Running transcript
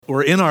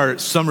We're in our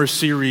summer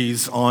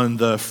series on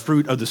the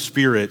fruit of the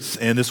Spirit,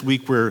 and this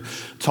week we're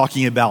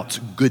talking about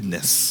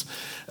goodness.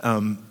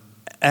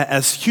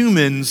 As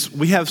humans,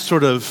 we have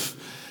sort of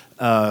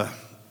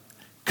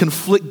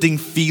conflicting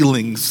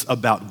feelings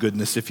about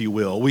goodness, if you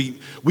will. We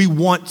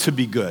want to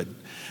be good.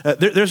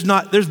 There's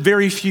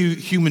very few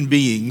human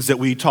beings that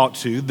we talk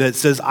to that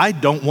says, I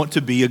don't want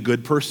to be a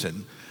good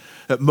person.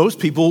 Most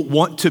people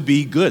want to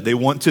be good. They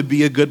want to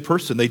be a good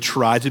person. They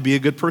try to be a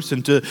good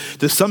person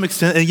to some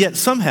extent. And yet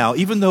somehow,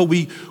 even though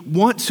we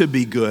want to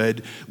be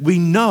good, we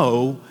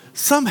know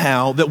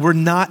somehow that we're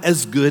not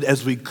as good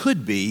as we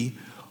could be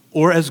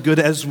or as good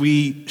as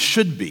we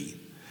should be.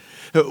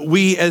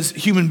 We as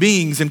human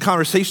beings in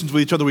conversations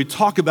with each other, we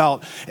talk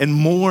about and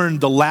mourn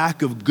the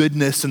lack of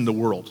goodness in the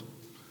world.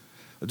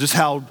 Just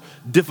how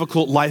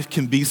difficult life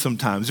can be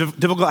sometimes,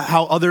 difficult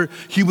how other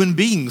human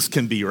beings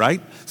can be, right?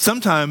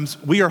 Sometimes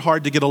we are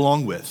hard to get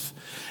along with,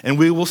 and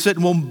we will sit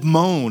and we'll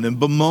moan and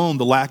bemoan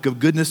the lack of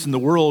goodness in the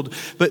world,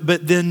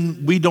 but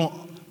then we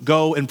don't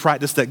go and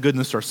practice that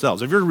goodness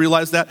ourselves. Have you ever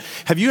realized that?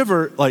 Have you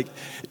ever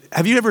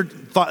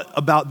thought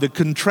about the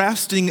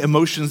contrasting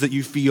emotions that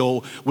you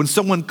feel when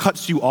someone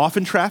cuts you off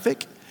in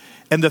traffic?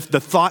 And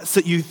the thoughts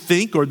that you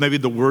think, or maybe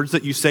the words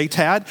that you say,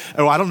 Tad,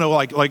 or I don't know,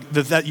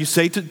 that you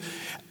say to...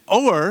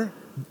 Or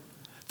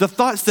the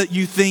thoughts that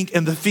you think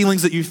and the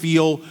feelings that you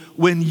feel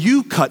when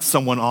you cut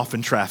someone off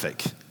in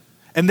traffic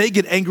and they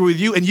get angry with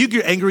you and you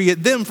get angry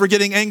at them for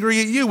getting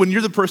angry at you when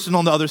you're the person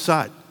on the other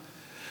side.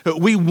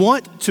 We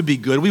want to be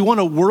good. We want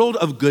a world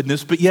of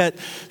goodness, but yet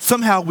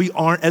somehow we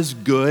aren't as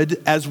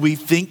good as we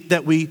think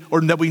that we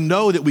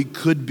know that we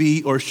could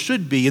be or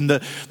should be. And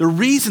the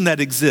reason that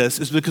exists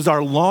is because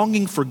our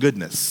longing for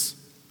goodness,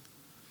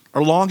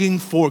 our longing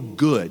for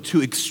good,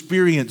 to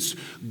experience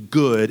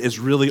good, is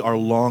really our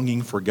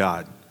longing for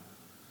God.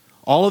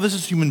 All of us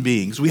as human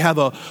beings, we have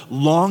a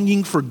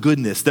longing for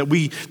goodness, that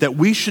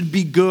we should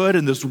be good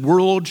and this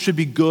world should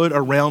be good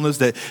around us,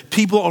 that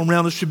people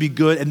around us should be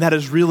good, and that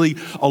is really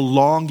a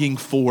longing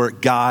for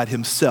God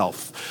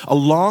himself. A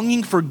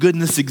longing for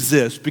goodness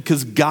exists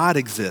because God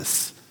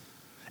exists,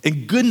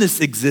 and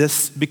goodness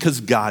exists because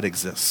God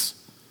exists.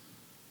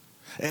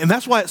 And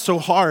that's why it's so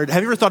hard.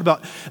 Have you ever thought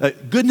about,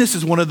 goodness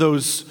is one of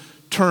those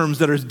terms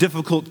that are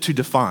difficult to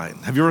define.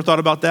 Have you ever thought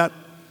about that?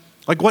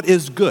 Like, what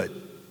is good?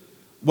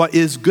 What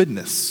is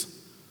goodness?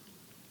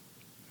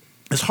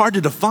 It's hard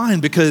to define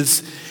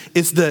because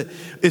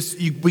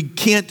we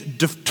can't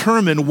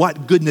determine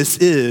what goodness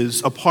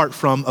is apart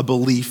from a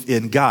belief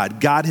in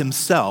God. God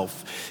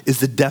himself is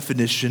the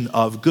definition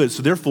of good.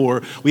 So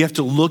therefore, we have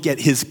to look at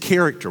his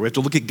character. We have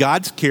to look at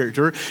God's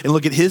character and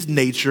look at his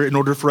nature in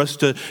order for us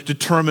to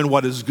determine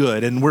what is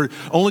good. And we're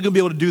only going to be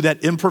able to do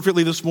that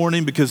imperfectly this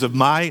morning because of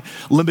my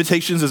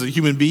limitations as a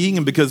human being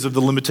and because of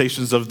the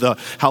limitations of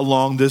how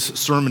long this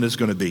sermon is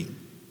going to be.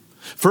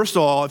 First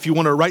of all, if you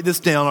want to write this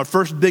down, our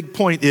first big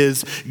point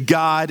is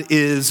God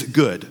is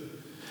good.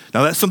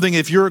 Now that's something,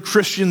 if you're a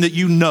Christian, that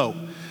you know.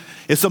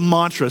 It's a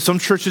mantra. Some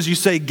churches, you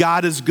say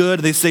God is good,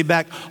 and they say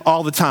back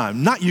all the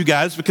time. Not you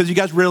guys, because you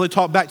guys rarely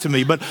talk back to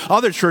me, but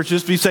other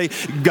churches, you say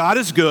God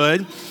is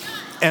good,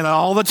 and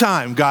all the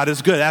time God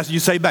is good. As you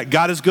say back,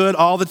 God is good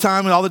all the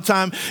time, and all the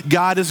time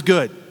God is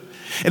good.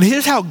 And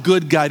here's how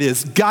good God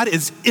is. God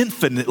is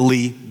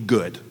infinitely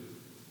good.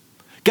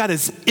 God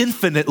is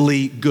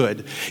infinitely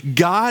good.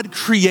 God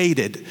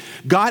created.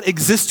 God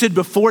existed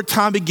before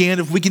time began,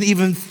 if we can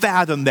even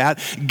fathom that.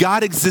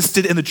 God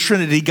existed in the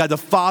Trinity, God the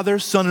Father,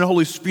 Son, and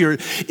Holy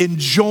Spirit,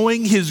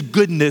 enjoying his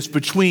goodness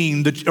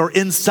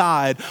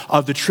inside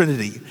of the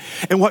Trinity.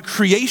 And what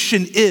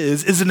creation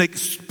is an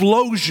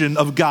explosion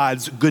of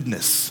God's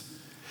goodness.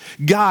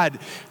 God,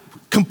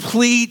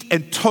 complete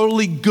and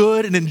totally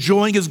good and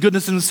enjoying his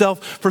goodness in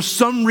himself, for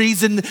some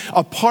reason,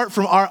 apart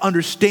from our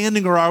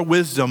understanding or our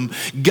wisdom,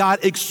 God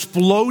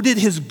exploded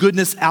his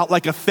goodness out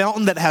like a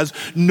fountain that has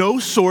no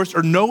source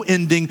or no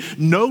ending,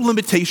 no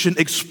limitation,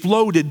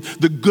 exploded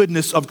the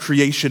goodness of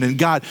creation. And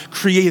God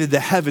created the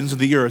heavens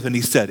and the earth, and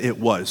he said it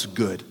was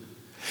good.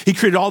 He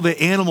created all the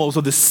animals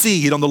of the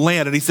sea and on the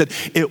land, and he said,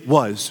 it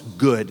was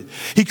good.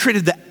 He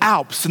created the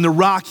Alps and the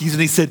Rockies,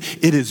 and he said,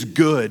 it is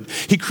good.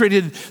 He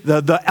created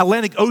the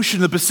Atlantic Ocean,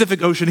 the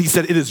Pacific Ocean, he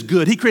said, it is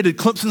good. He created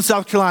Clemson,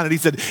 South Carolina, and he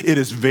said, it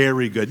is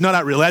very good. No,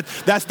 not really.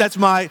 That's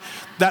my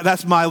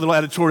little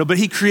editorial, but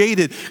he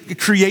created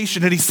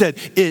creation, and he said,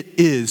 it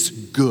is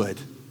good.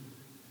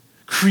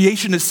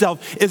 Creation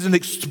itself is an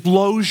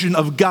explosion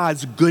of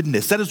God's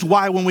goodness. That is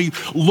why when we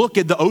look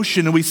at the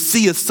ocean and we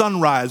see a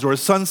sunrise or a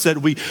sunset,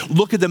 we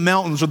look at the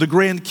mountains or the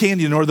Grand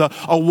Canyon or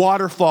a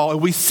waterfall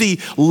and we see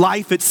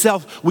life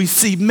itself, we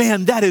see,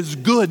 man, that is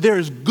good. There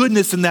is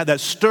goodness in that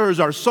stirs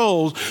our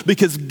souls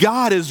because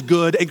God is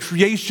good and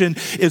creation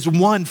is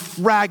one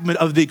fragment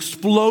of the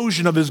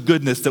explosion of his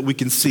goodness that we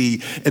can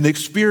see and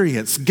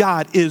experience.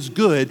 God is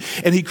good,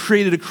 and he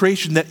created a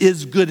creation that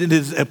is good and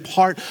is a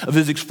part of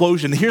his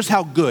explosion. Here's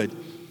how good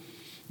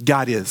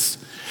God is.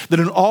 That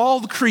in all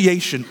the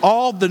creation,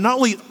 not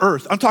only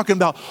earth, I'm talking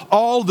about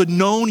all the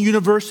known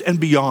universe and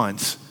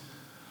beyond,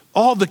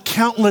 all the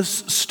countless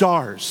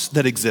stars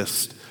that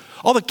exist,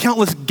 all the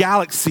countless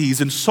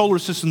galaxies and solar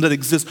systems that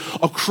exist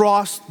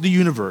across the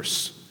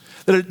universe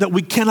that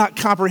we cannot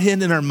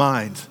comprehend in our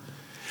mind.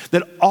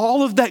 That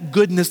all of that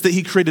goodness that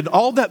he created,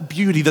 all that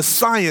beauty, the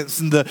science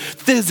and the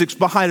physics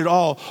behind it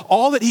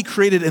all that he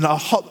created and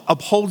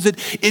upholds it,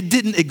 it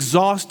didn't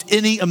exhaust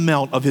any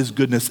amount of his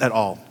goodness at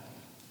all.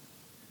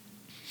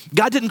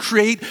 God didn't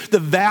create the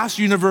vast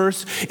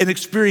universe and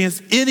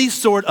experience any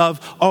sort of,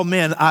 oh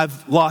man,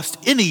 I've lost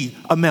any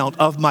amount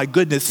of my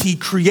goodness. He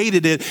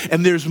created it,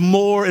 and there's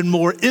more and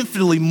more,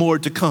 infinitely more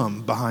to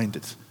come behind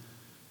it.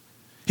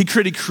 He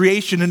created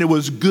creation and it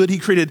was good. He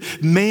created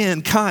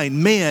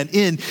mankind, man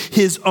in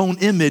his own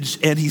image,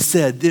 and he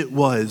said it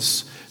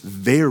was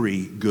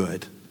very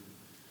good.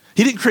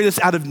 He didn't create us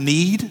out of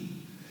need.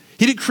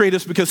 He didn't create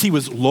us because he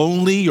was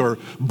lonely or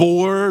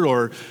bored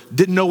or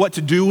didn't know what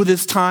to do with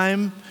his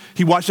time.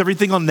 He watched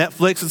everything on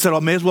Netflix and said, I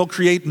may as well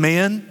create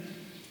man.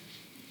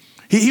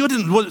 He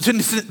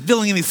wasn't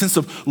feeling any sense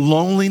of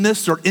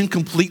loneliness or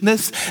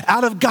incompleteness.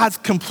 Out of God's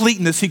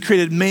completeness, he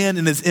created man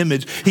in his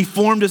image. He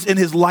formed us in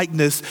his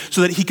likeness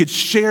so that he could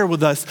share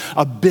with us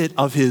a bit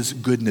of his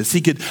goodness.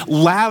 He could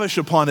lavish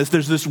upon us.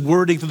 There's this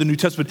wording through the New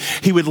Testament.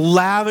 He would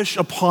lavish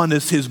upon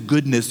us his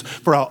goodness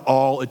for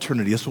all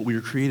eternity. That's what we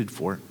were created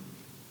for.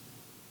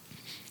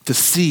 To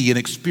see and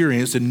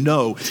experience and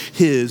know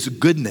his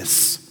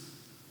goodness.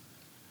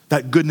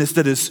 That goodness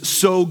that is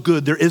so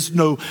good, there is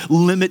no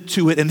limit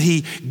to it. And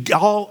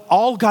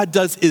all God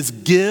does is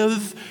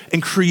give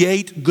and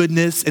create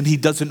goodness, and he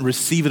doesn't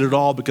receive it at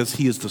all because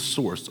he is the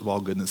source of all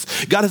goodness.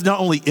 God is not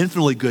only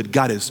infinitely good,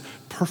 God is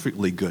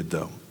perfectly good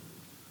though.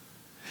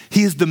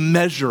 He is the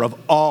measure of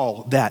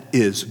all that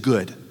is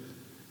good.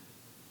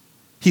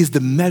 He is the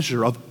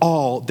measure of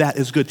all that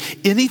is good.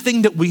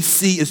 Anything that we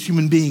see as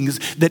human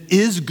beings that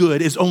is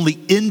good is only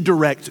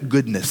indirect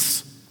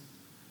goodness.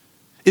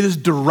 It is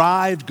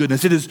derived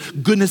goodness. It is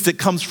goodness that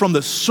comes from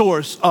the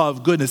source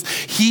of goodness.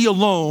 He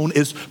alone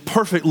is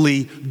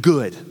perfectly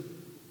good.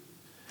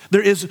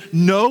 There is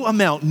no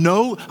amount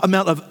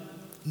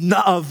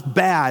of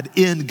bad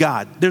in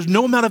God. There's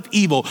no amount of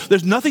evil.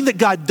 There's nothing that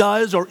God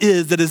does or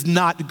is that is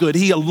not good.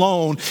 He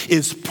alone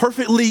is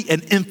perfectly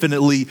and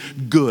infinitely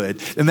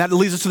good. And that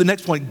leads us to the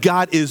next point.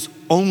 God is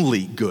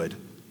only good.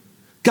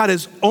 God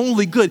is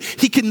only good.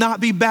 He cannot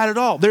be bad at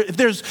all. If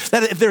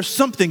there's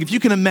something, if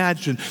you can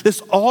imagine this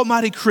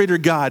almighty creator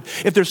God,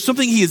 if there's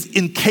something he is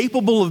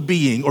incapable of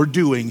being or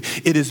doing,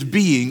 it is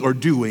being or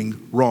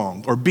doing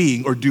wrong or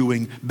being or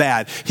doing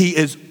bad. He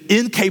is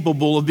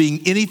incapable of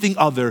being anything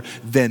other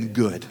than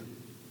good.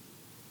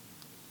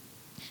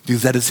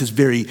 Because that is his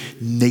very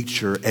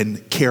nature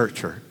and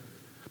character.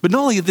 But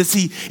not only is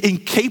he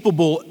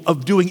incapable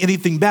of doing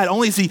anything bad,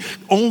 only is he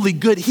only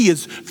good, he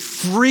is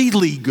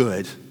freely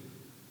good.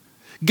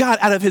 God,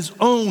 out of his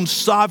own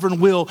sovereign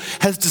will,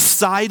 has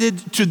decided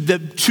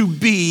to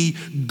be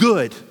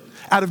good.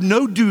 Out of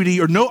no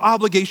duty or no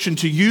obligation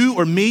to you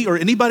or me or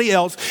anybody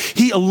else,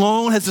 he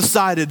alone has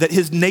decided that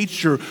his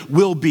nature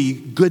will be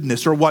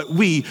goodness, or what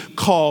we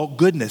call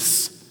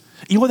goodness.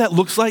 You know what that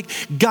looks like?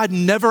 God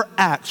never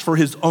acts for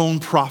his own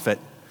profit.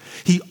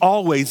 He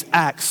always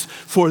acts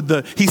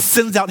he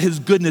sends out his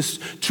goodness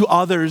to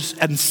others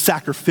and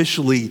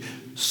sacrificially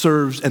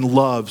serves and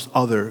loves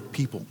other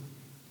people.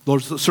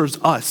 Lord serves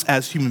us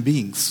as human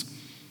beings.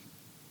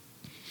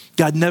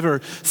 God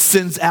never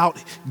sends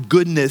out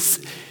goodness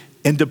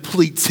and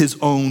depletes his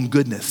own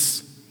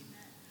goodness.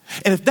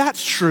 And if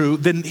that's true,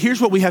 then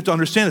here's what we have to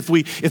understand.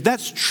 If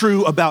that's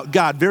true about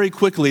God very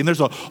quickly, and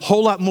there's a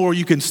whole lot more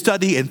you can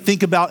study and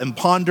think about and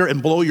ponder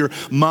and blow your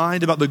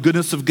mind about the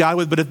goodness of God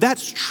with, but if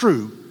that's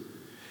true,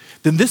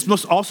 then this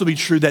must also be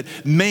true that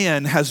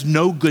man has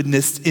no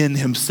goodness in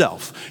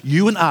himself.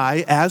 You and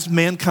I, as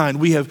mankind,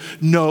 we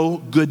have no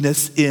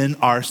goodness in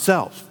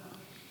ourselves.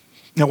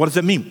 Now, what does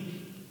that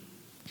mean?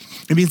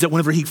 It means that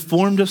whenever he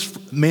formed us,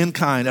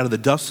 mankind, out of the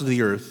dust of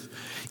the earth,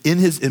 in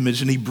his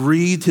image, and he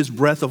breathed his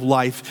breath of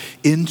life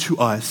into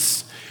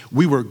us,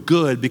 we were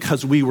good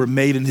because we were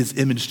made in his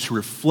image to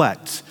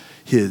reflect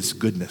his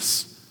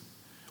goodness.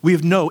 We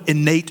have no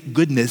innate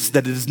goodness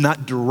that is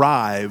not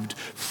derived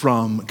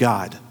from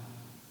God.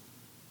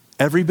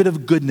 Every bit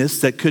of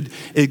goodness that could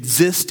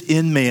exist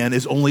in man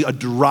is only a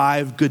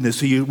derived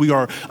goodness. We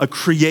are a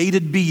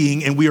created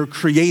being, and we are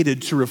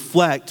created to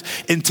reflect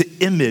and to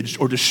image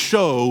or to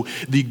show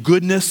the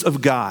goodness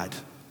of God,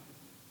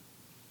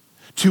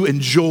 to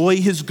enjoy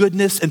his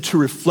goodness and to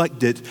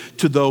reflect it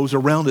to those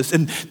around us.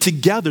 And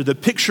together, the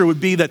picture would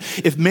be that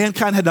if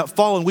mankind had not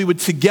fallen, we would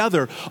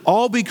together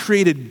all be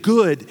created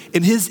good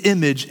in his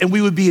image, and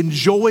we would be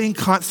enjoying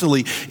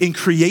constantly in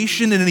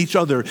creation and in each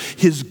other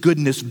his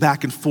goodness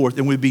back and forth,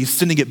 and we'd be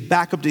sending it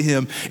back up to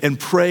him in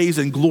praise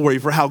and glory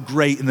for how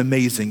great and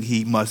amazing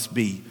he must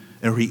be,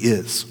 or he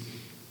is.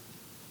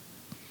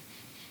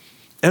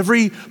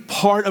 Every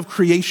part of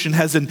creation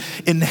has an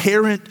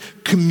inherent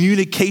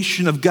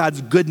communication of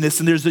God's goodness,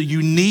 and there's a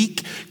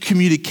unique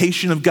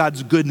communication of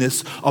God's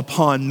goodness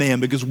upon man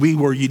because we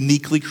were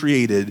uniquely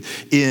created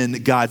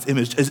in God's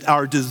image. It's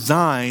our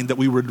design that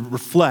we would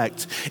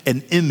reflect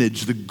and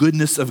image the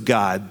goodness of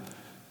God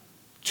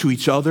to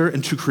each other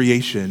and to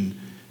creation.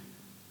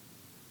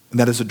 And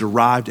that is a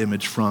derived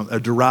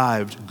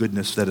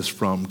goodness that is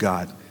from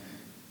God.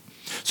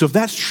 So if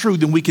that's true,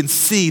 then we can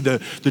see the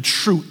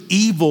true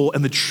evil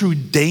and the true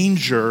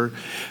danger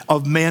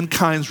of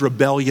mankind's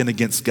rebellion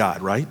against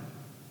God, right?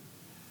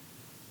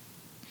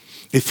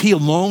 If he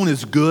alone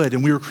is good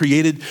and we were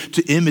created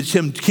to image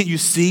him, can't you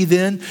see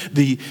then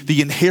the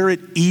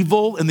inherent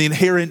evil and the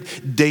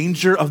inherent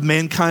danger of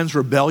mankind's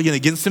rebellion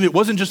against him? It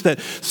wasn't just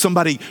that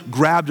somebody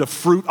grabbed a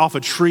fruit off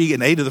a tree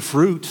and ate of the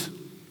fruit.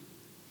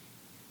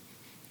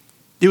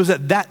 It was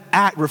that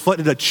act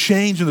reflected a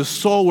change in the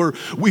soul where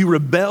we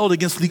rebelled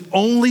against the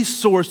only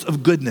source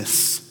of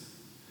goodness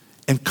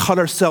and cut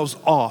ourselves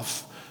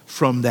off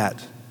from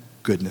that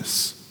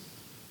goodness.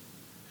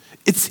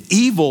 It's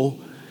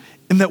evil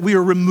in that we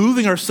are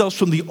removing ourselves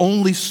from the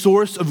only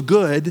source of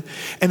good,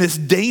 and it's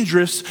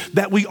dangerous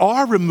that we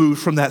are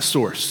removed from that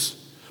source.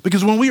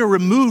 Because when we are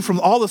removed from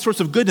all the source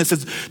of goodness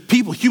as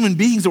people, human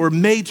beings that were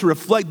made to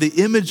reflect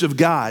the image of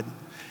God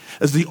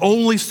as the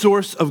only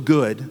source of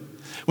good,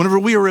 whenever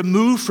we are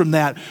removed from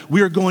that,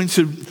 we're going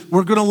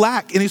to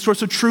lack any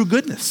source of true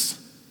goodness.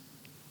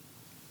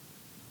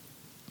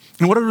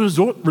 And what are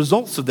the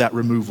results of that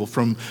removal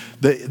from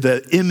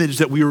the image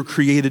that we were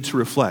created to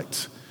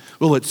reflect?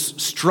 Well,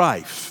 it's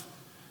strife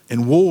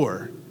and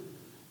war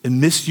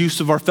and misuse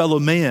of our fellow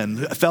man,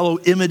 fellow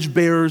image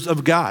bearers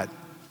of God,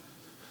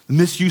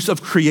 misuse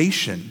of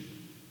creation.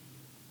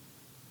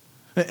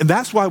 And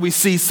that's why we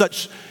see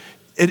such,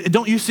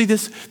 don't you see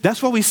this?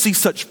 That's why we see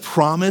such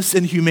promise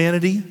in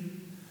humanity,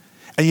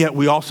 and yet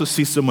we also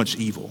see so much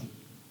evil.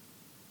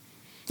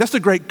 That's the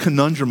great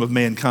conundrum of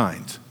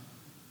mankind.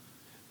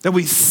 That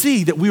we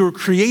see that we were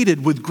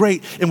created with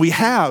great, and we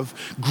have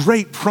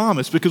great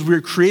promise because we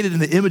were created in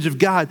the image of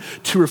God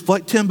to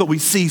reflect him, but we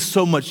see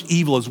so much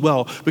evil as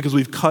well because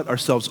we've cut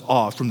ourselves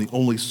off from the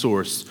only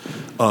source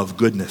of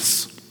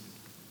goodness.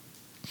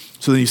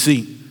 So then you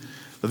see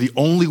that the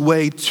only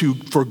way to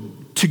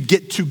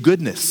get to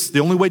goodness, the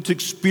only way to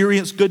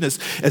experience goodness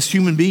as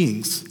human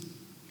beings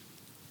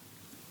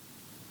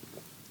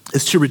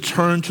is to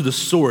return to the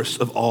source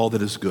of all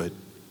that is good.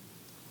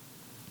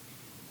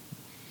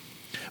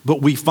 But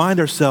we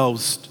find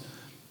ourselves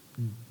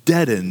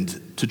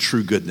deadened to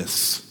true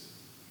goodness.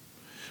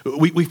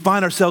 We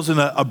find ourselves in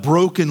a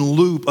broken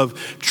loop of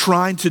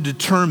trying to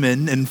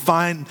determine and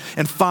find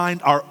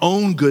our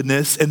own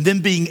goodness, and then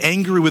being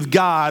angry with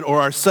God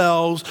or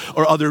ourselves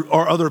or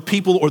other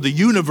people or the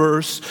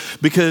universe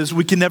because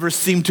we can never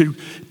seem to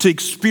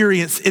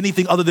experience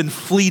anything other than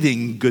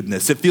fleeting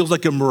goodness. It feels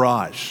like a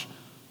mirage.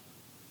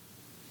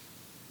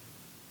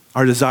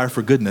 Our desire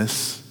for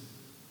goodness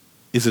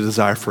is a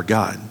desire for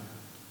God.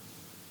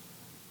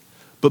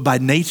 But by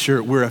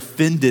nature, we're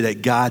offended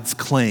at God's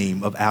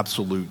claim of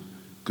absolute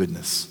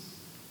goodness.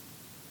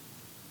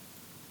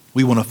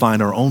 We want to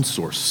find our own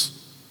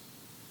source.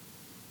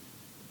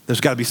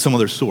 There's got to be some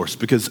other source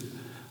because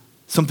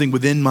something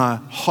within my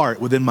heart,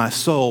 within my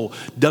soul,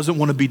 doesn't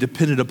want to be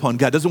dependent upon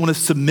God, doesn't want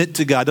to submit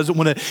to God, doesn't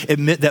want to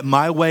admit that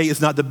my way is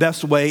not the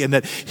best way and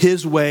that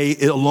his way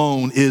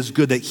alone is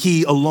good, that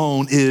he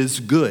alone is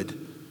good.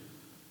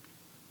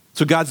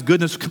 So God's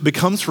goodness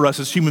becomes for us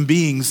as human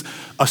beings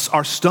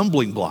our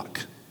stumbling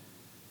block.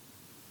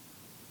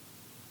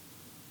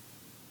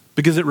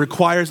 Because it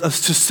requires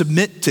us to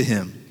submit to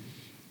him,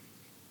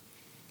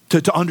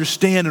 to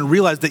understand and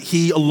realize that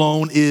he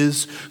alone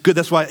is good.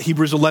 That's why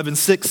Hebrews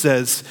 11:6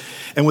 says,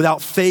 and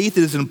without faith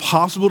it is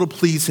impossible to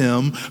please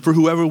him, for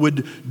whoever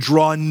would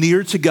draw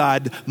near to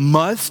God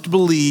must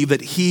believe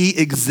that he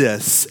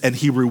exists and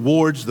he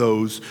rewards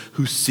those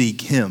who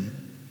seek him.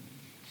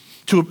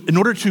 In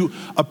order to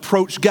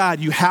approach God,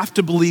 you have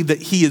to believe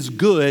that he is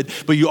good,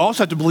 but you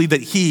also have to believe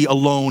that he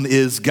alone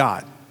is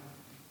God.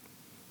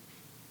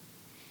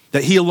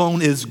 That he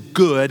alone is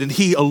good and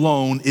he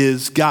alone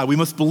is God. We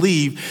must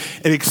believe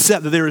and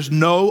accept that there is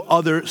no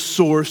other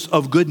source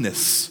of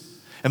goodness.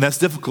 And that's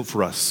difficult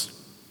for us.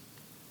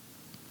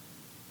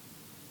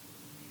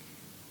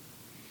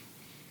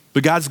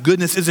 But God's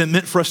goodness isn't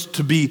meant for us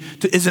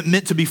isn't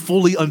meant to be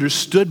fully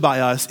understood by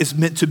us. It's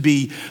meant to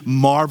be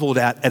marveled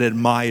at and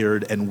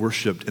admired and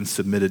worshiped and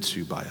submitted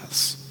to by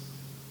us.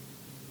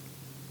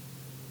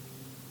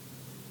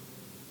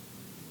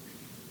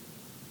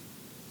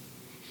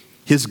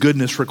 His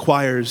goodness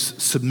requires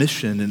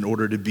submission in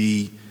order to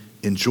be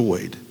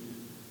enjoyed.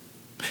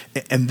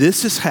 And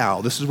this is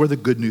where the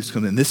good news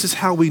comes in. This is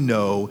how we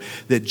know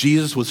that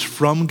Jesus was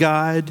from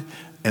God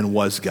and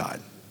was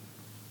God.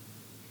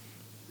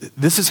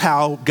 This is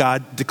how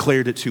God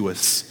declared it to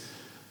us.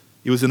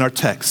 It was in our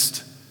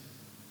text.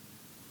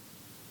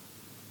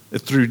 It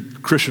threw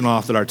Christian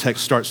off that our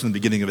text starts in the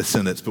beginning of a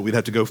sentence, but we'd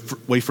have to go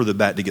way further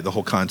back to get the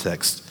whole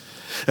context.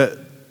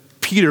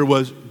 Peter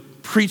was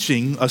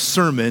preaching a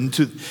sermon,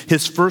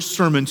 his first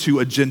sermon to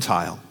a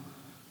Gentile.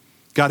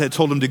 God had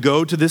told him to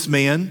go to this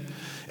man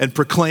and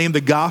proclaim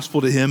the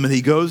gospel to him, and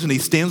he goes and he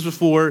stands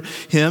before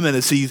him, and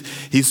as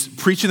he's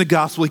preaching the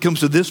gospel, he comes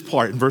to this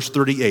part in verse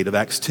 38 of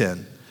Acts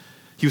 10.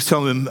 He was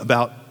telling him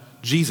about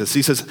Jesus.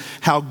 He says,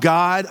 how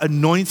God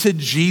anointed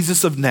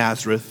Jesus of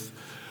Nazareth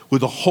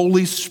with the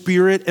Holy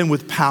Spirit and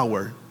with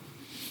power.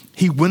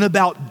 He went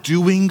about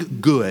doing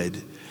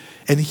good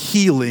and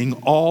healing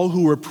all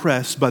who were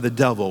oppressed by the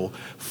devil,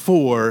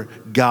 for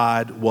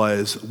God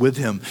was with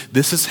him.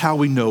 This is how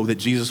we know that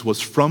Jesus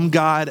was from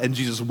God and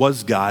Jesus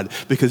was God,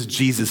 because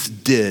Jesus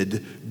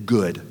did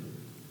good.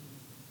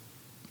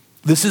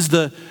 This is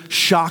the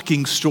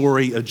shocking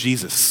story of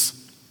Jesus.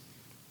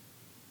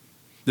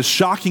 The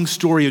shocking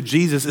story of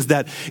Jesus is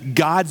that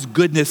God's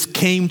goodness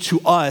came to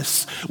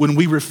us when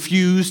we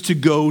refused to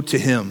go to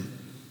him.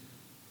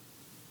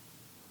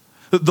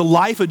 The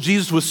life of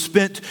Jesus was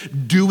spent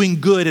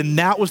doing good, and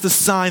that was the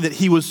sign that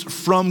he was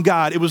from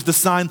God. It was the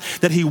sign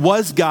that he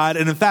was God,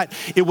 and in fact,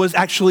 it was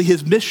actually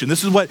his mission.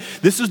 This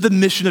is the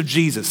mission of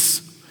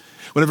Jesus.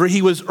 Whenever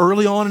he was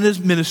early on in his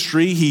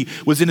ministry, he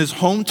was in his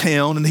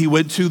hometown, and he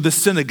went to the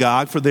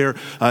synagogue for their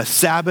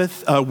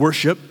Sabbath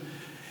worship,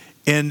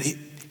 and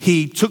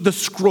he took the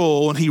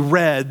scroll and he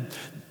read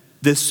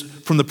this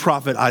from the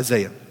prophet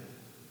Isaiah.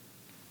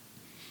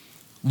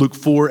 Luke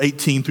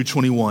 4:18 through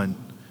 21.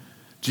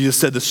 Jesus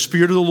said, the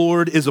Spirit of the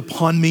Lord is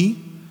upon me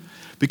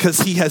because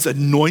he has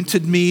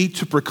anointed me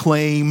to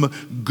proclaim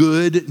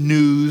good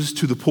news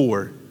to the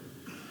poor.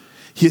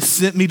 He has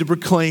sent me to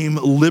proclaim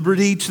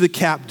liberty to the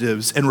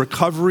captives and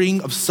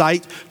recovering of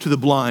sight to the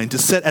blind, to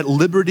set at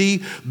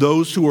liberty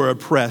those who are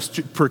oppressed,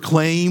 to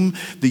proclaim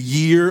the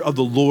year of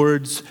the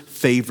Lord's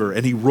favor.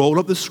 And he rolled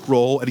up the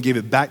scroll and he gave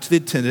it back to the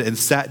attendant and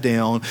sat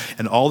down,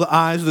 and all the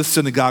eyes of the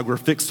synagogue were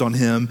fixed on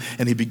him,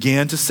 and he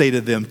began to say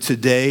to them,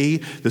 today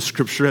the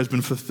scripture has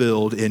been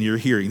fulfilled in your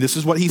hearing. This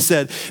is what he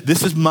said.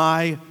 This is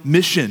my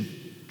mission,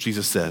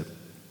 Jesus said.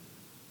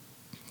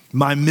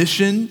 My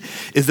mission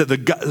is that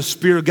the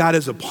Spirit of God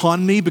is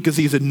upon me because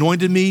he's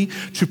anointed me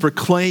to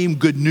proclaim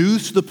good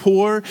news to the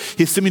poor.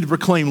 He sent me to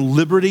proclaim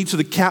liberty to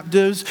the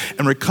captives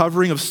and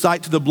recovering of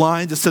sight to the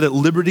blind, to set at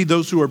liberty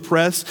those who are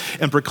oppressed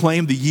and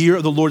proclaim the year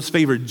of the Lord's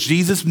favor.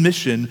 Jesus'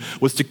 mission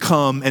was to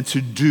come and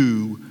to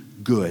do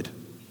good.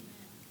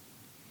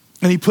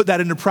 And he put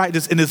that into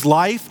practice in his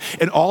life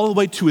and all the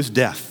way to his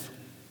death.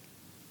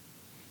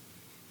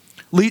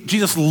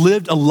 Jesus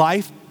lived a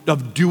life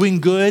of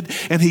doing good,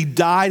 and he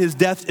died his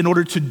death in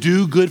order to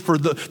do good for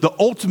the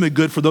ultimate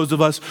good for those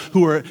of us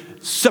who are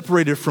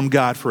separated from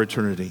God for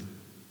eternity,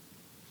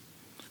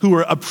 who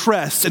are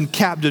oppressed and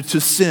captive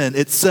to sin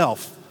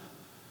itself.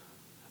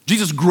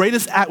 Jesus'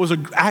 greatest act was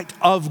an act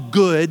of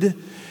good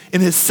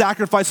in his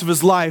sacrifice of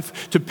his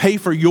life to pay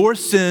for your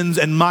sins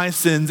and my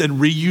sins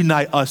and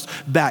reunite us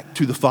back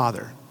to the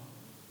Father.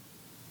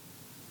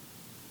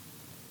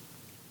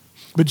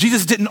 But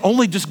Jesus didn't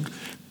only just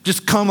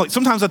come, like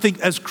sometimes I think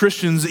as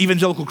Christians,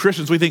 evangelical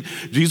Christians, we think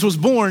Jesus was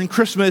born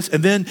Christmas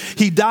and then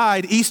he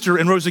died Easter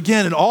and rose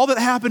again, and all that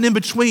happened in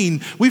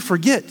between, we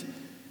forget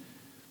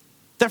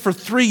that for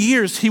 3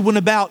 years he went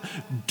about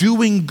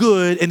doing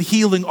good and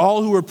healing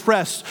all who were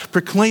oppressed,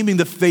 proclaiming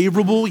the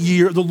favorable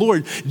year of the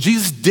Lord.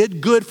 Jesus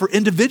did good for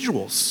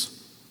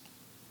individuals.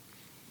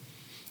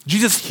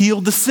 Jesus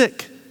healed the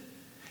sick.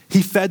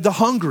 He fed the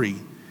hungry.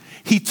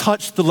 He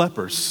touched the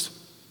lepers.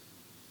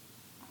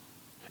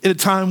 In a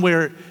time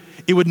where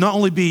it would not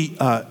only be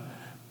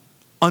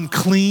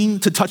unclean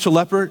to touch a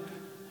leper,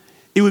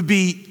 you would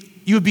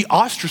be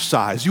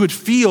ostracized. You would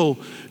feel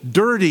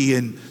dirty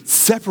and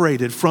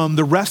separated from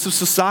the rest of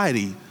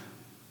society.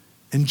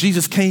 And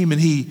Jesus came and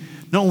he,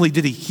 not only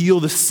did he heal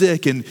the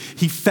sick and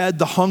he fed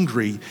the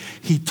hungry,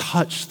 he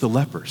touched the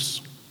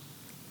lepers.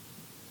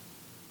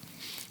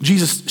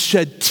 Jesus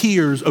shed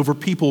tears over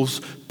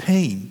people's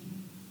pain.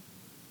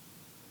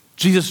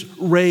 Jesus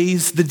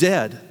raised the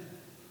dead.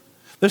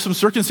 There's some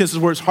circumstances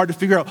where it's hard to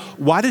figure out,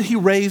 why did he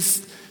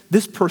raise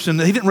this person?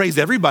 He didn't raise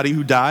everybody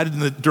who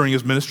died during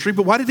his ministry,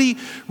 but why did he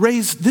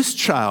raise this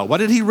child? Why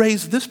did he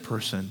raise this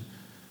person?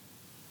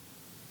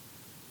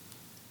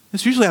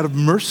 It's usually out of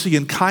mercy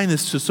and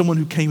kindness to someone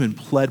who came and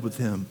pled with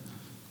him.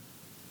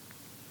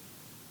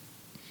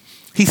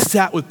 He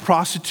sat with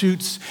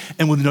prostitutes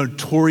and with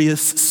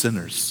notorious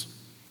sinners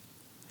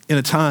in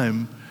a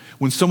time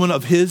when someone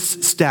of his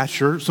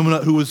stature,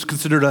 someone who was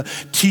considered a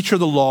teacher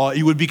of the law,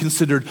 you would be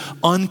considered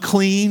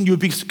unclean. You would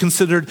be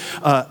considered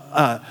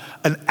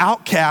an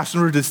outcast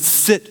in order to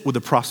sit with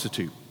a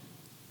prostitute.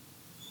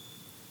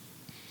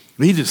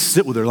 And he just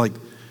sit with her. Like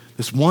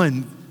this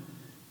one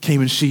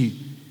came and she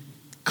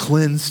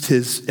cleansed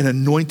his and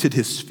anointed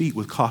his feet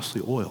with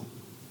costly oil.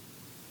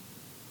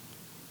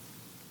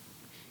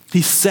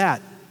 He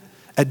sat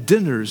at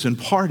dinners and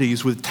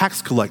parties with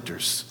tax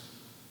collectors.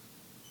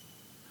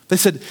 They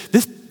said,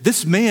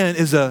 this man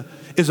is a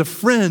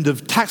friend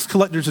of tax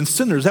collectors and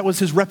sinners. That was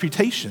his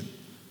reputation.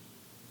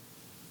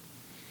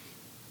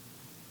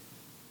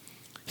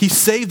 He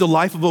saved the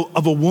life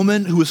of a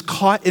woman who was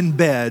caught in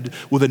bed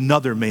with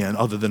another man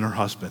other than her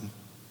husband.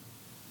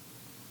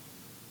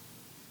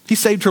 He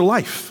saved her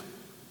life.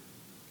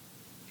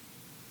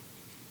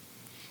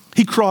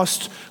 He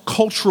crossed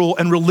cultural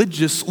and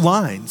religious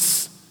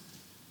lines.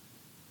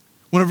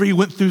 Whenever he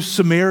went through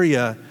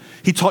Samaria,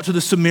 He talked to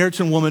the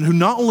Samaritan woman who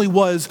not only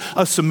was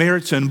a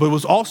Samaritan, but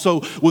was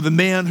also with a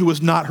man who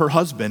was not her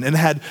husband and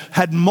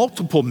had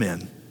multiple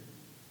men.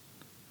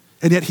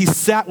 And yet he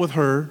sat with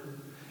her,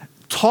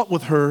 taught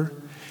with her,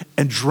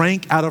 and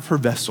drank out of her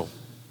vessel.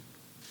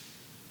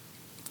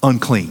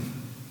 Unclean.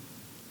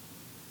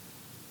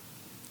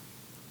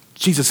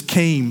 Jesus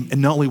came, and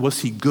not only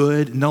was he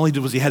good, not only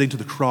was he heading to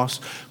the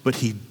cross, but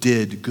he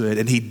did good.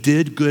 And he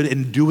did good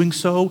in doing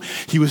so.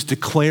 He was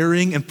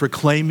declaring and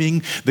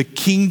proclaiming the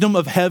kingdom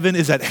of heaven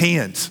is at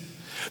hand.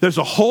 There's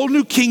a whole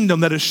new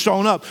kingdom that has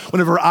shown up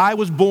whenever I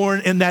was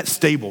born in that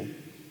stable.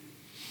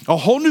 A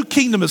whole new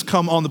kingdom has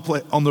come on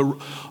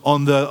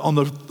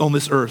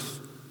this earth.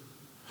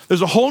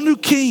 There's a whole new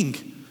king.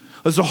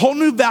 There's a whole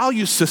new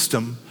value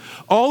system.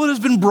 All that has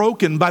been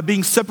broken by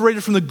being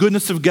separated from the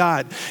goodness of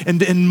God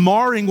and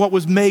marring what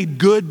was made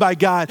good by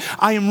God,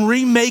 I am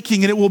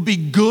remaking, and it will be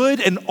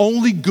good and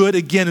only good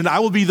again. And I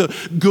will be the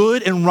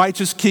good and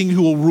righteous king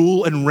who will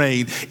rule and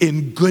reign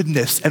in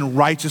goodness and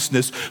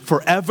righteousness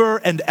forever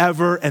and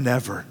ever and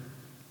ever.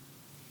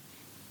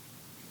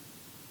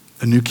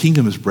 A new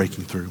kingdom is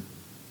breaking through.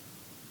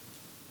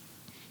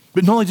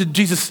 But not only did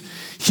Jesus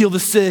heal the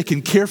sick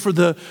and care for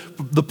the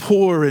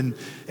poor and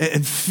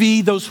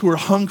feed those who are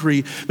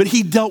hungry, but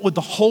he dealt with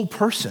the whole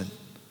person.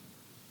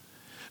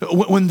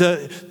 When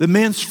the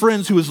man's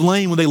friends who was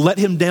lame, when they let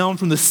him down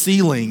from the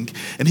ceiling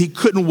and he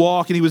couldn't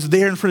walk and he was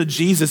there in front of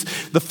Jesus,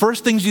 the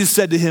first thing Jesus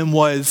said to him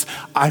was,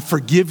 I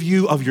forgive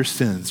you of your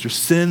sins. Your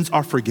sins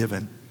are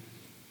forgiven.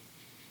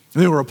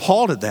 And they were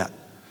appalled at that,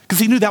 because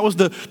he knew that was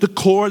the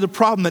core of the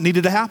problem that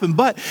needed to happen.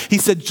 But he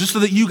said, just so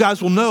that you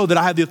guys will know that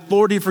I have the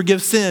authority to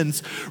forgive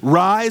sins,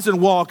 rise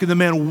and walk. And the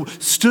man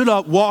stood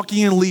up,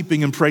 walking and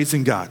leaping and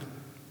praising God.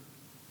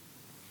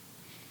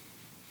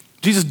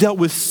 Jesus dealt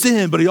with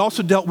sin, but he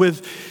also dealt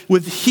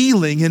with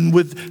healing and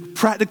with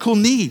practical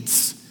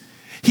needs.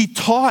 He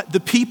taught the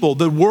people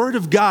the word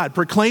of God,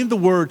 proclaimed the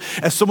word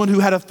as someone who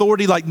had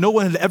authority like no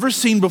one had ever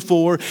seen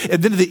before.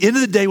 And then at the end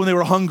of the day, when they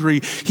were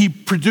hungry, he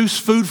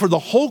produced food for the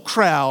whole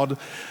crowd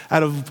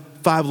out of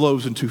 5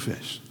 loaves and 2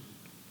 fish.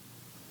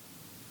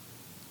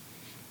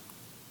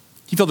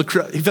 He fed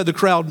the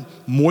crowd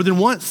more than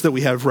once that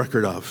we have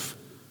record of.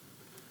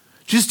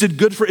 Jesus did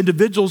good for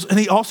individuals, and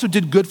he also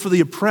did good for the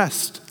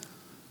oppressed.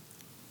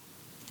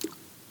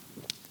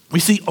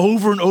 We see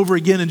over and over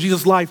again in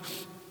Jesus'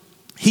 life,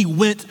 he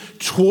went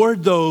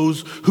toward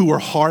those who were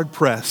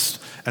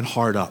hard-pressed and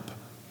hard up.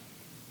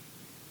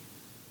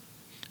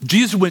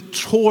 Jesus went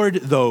toward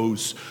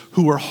those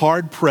who were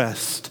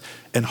hard-pressed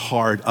and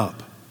hard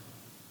up.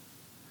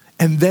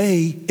 And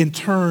they, in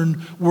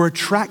turn, were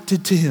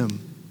attracted to him.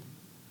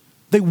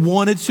 They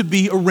wanted to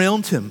be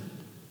around him.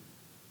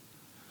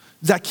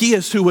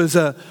 Zacchaeus, who was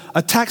a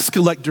tax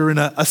collector and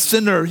a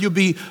sinner, he would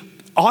be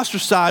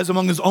ostracized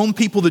among his own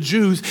people, the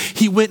Jews.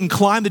 He went and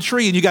climbed the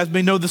tree, and you guys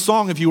may know the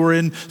song if you were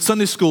in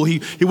Sunday school.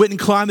 He went and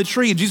climbed the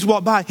tree, and Jesus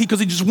walked by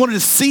because he just wanted to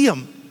see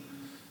him.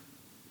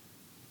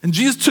 And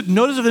Jesus took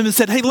notice of him and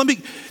said, hey,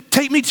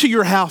 take me to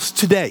your house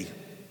today.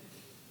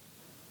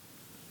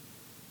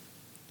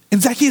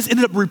 And Zacchaeus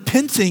ended up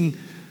repenting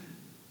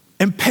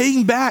and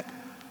paying back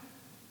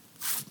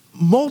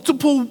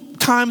multiple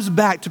times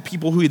back to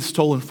people who he had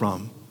stolen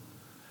from.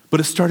 But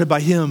it started by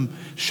him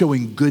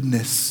showing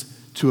goodness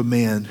to a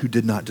man who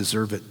did not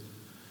deserve it.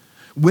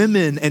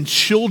 Women and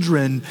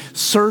children,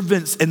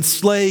 servants and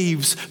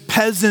slaves,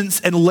 peasants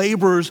and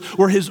laborers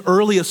were his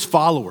earliest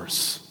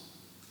followers.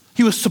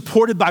 He was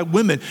supported by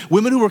women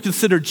who were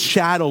considered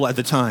chattel at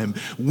the time.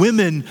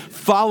 Women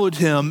followed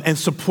him and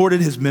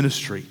supported his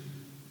ministry.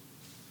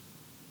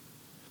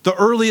 The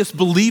earliest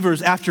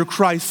believers after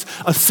Christ's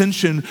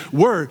ascension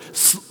were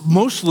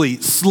mostly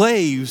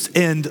slaves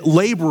and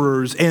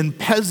laborers and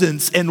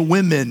peasants and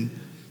women,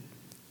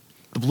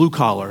 the blue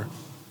collar,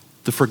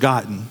 the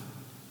forgotten,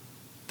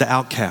 the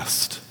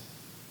outcast.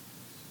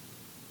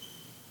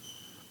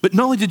 But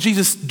not only did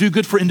Jesus do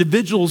good for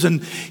individuals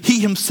and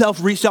he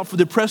himself reached out for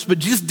the oppressed, but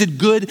Jesus did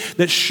good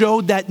that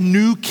showed that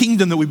new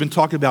kingdom that we've been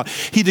talking about.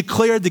 He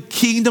declared the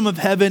kingdom of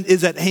heaven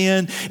is at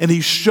hand, and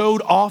he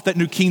showed off that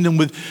new kingdom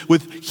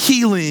with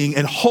healing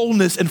and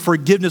wholeness and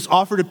forgiveness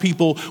offered to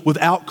people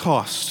without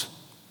cost.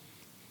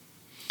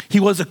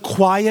 He was a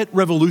quiet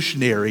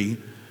revolutionary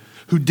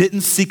who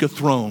didn't seek a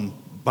throne,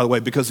 by the way,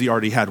 because he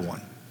already had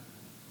one.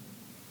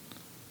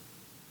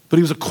 But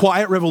he was a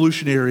quiet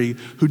revolutionary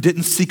who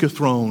didn't seek a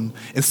throne.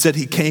 Instead,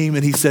 he came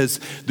and he says,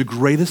 the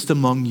greatest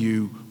among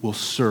you will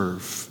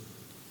serve,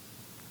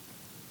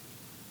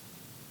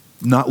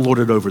 not lord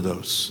it over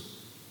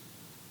those.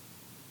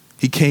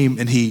 He came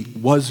and he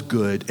was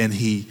good and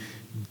he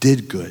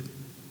did good.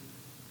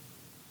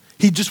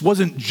 He just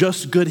wasn't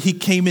just good. He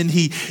came and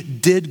he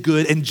did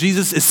good. And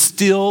Jesus is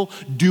still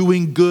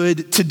doing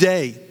good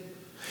today.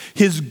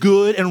 His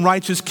good and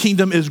righteous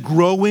kingdom is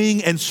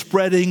growing and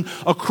spreading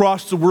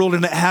across the world,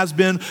 and it has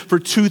been for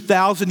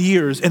 2,000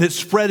 years, and it's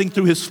spreading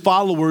through his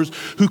followers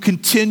who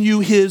continue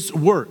his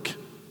work.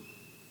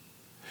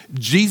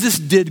 Jesus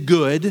did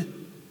good,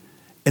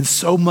 and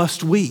so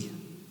must we.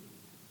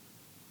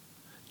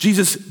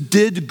 Jesus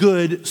did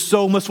good,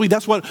 so must we.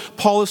 That's what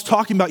Paul is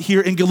talking about here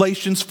in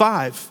Galatians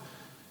 5.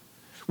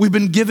 We've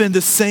been given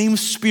the same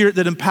Spirit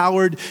that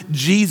empowered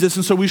Jesus,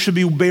 and so we should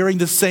be bearing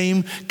the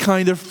same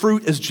kind of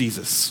fruit as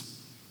Jesus.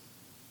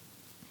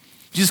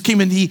 Jesus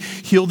came and he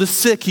healed the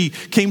sick. He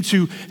came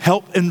to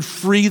help and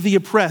free the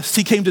oppressed.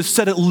 He came to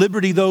set at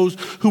liberty those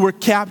who were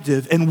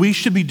captive. And we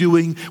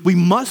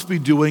must be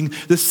doing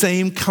the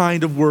same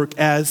kind of work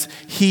as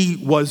he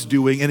was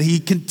doing. And he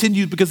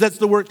continued, because that's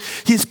the work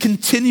he's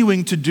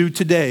continuing to do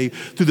today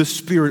through the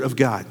Spirit of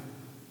God.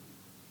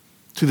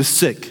 To the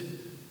sick,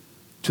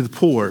 to the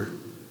poor,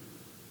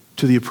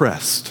 to the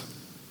oppressed.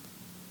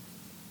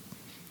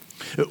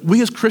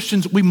 We as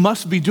Christians, we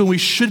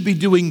should be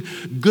doing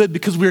good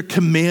because we are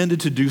commanded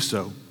to do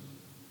so.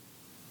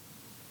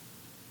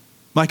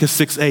 Micah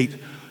 6:8,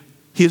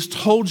 he has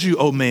told you,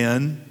 O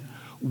man,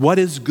 what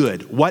is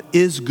good. What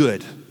is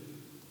good?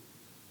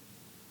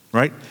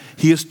 Right?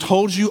 He has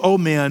told you, O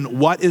man,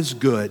 what is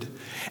good.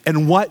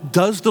 And what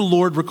does the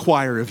Lord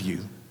require of you?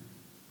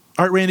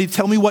 All right, Randy,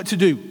 tell me what to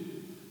do.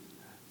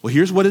 Well,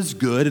 here's what is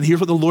good, and here's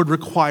what the Lord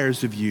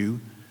requires of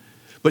you.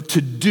 But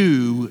to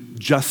do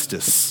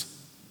justice,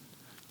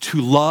 to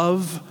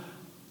love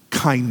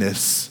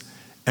kindness,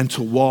 and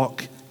to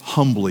walk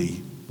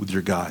humbly with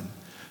your God.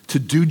 To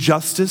do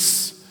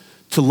justice,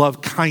 to love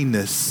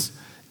kindness,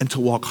 and to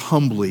walk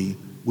humbly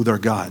with our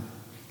God.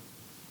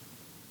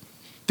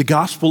 The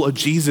gospel of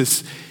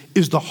Jesus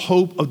is the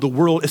hope of the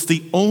world. It's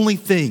the only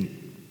thing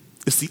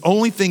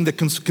that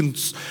can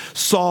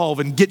solve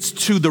and gets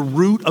to the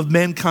root of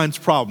mankind's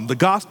problem. The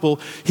gospel,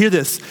 hear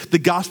this, the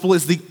gospel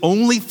is the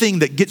only thing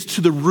that gets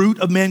to the root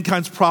of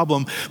mankind's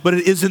problem, but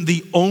it isn't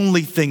the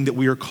only thing that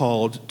we are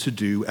called to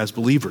do as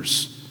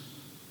believers.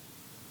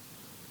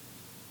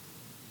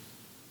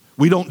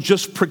 We don't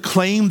just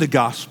proclaim the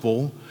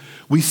gospel,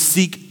 we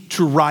seek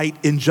to right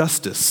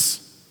injustice.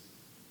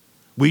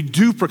 We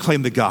do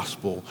proclaim the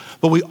gospel,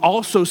 but we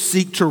also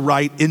seek to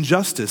right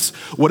injustice.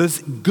 What is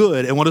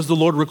good and what does the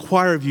Lord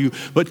require of you?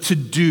 But to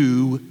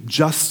do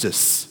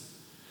justice.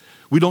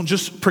 We don't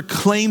just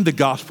proclaim the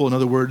gospel, in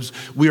other words,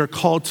 we are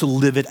called to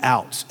live it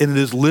out. And it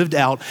is lived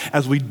out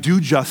as we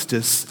do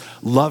justice,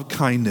 love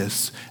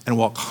kindness, and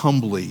walk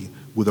humbly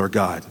with our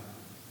God.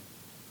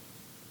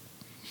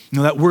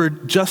 Now, that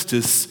word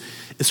justice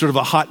is sort of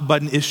a hot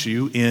button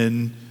issue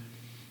in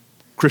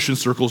Christian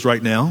circles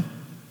right now.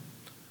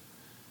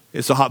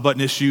 It's a hot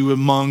button issue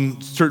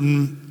among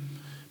certain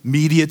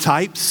media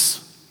types.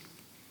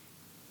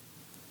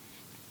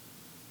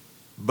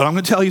 But I'm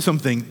going to tell you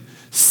something.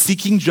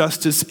 Seeking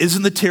justice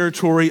isn't the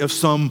territory of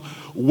some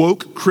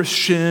woke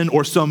Christian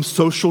or some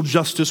social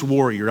justice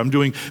warrior. I'm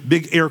doing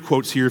big air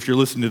quotes here if you're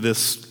listening to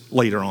this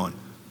later on.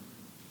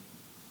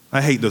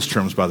 I hate those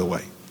terms, by the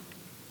way.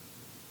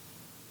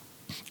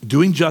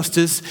 Doing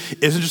justice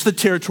isn't just the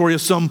territory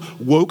of some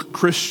woke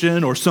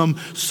Christian or some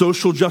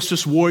social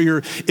justice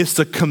warrior. It's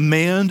the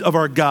command of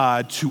our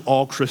God to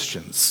all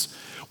Christians.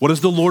 What does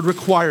the Lord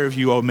require of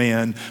you, O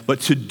man, but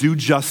to do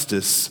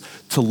justice,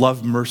 to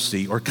love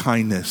mercy or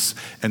kindness,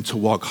 and to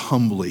walk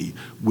humbly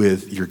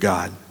with your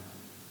God?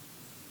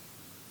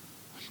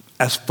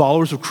 As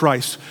followers of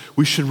Christ,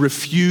 we should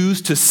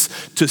refuse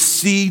to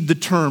cede the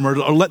term or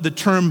let the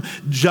term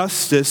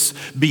justice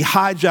be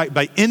hijacked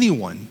by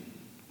anyone,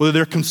 whether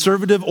they're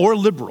conservative or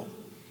liberal.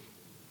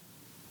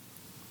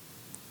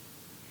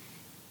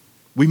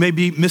 We may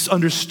be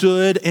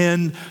misunderstood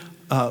and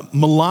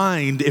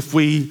maligned if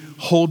we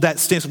hold that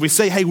stance. If we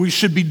say, hey, we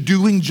should be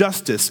doing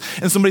justice,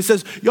 and somebody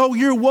says, yo,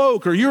 you're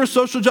woke or you're a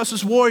social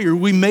justice warrior,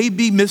 we may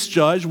be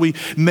misjudged, we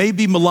may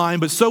be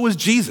maligned, but so is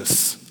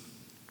Jesus.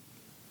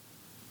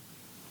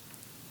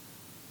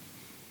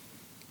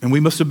 And we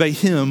must obey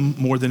him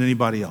more than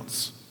anybody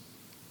else.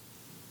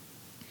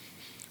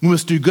 We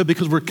must do good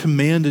because we're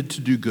commanded to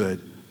do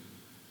good.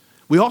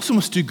 We also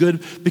must do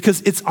good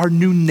because it's our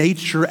new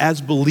nature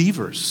as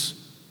believers.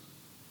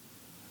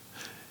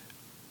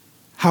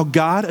 How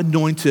God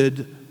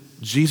anointed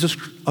Jesus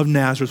of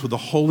Nazareth with the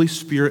Holy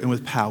Spirit and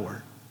with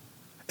power.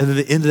 And then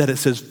at the end of that it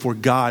says, for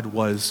God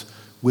was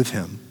with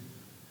him.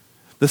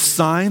 The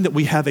sign that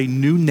we have a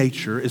new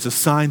nature is a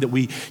sign that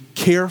we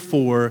care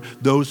for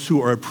those who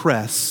are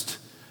oppressed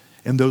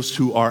and those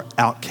who are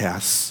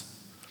outcasts.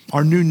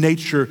 Our new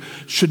nature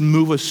should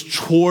move us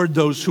toward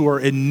those who are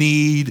in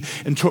need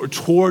and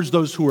towards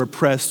those who are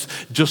oppressed,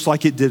 just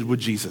like it did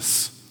with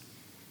Jesus.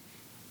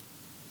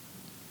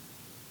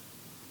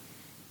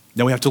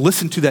 Now we have to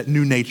listen to that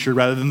new nature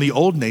rather than the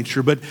old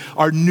nature, but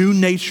our new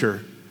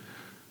nature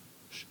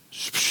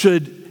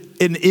should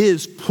and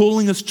is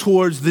pulling us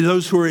towards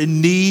those who are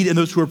in need and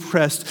those who are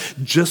oppressed,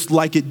 just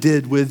like it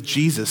did with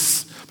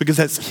Jesus, because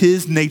that's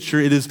his nature.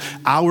 It is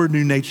our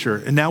new nature.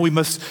 And now we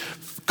must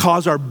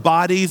cause our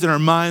bodies and our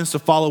minds to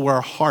follow where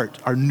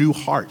our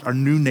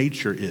new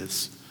nature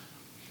is.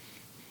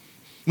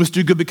 We must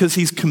do good because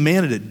he's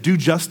commanded it. Do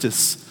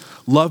justice,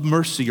 love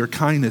mercy or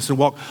kindness, and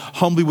walk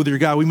humbly with your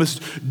God. We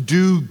must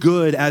do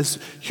good as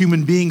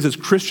human beings, as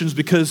Christians,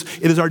 because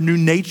it is our new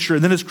nature.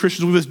 And then as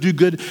Christians, we must do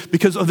good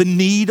because of the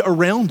need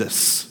around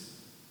us.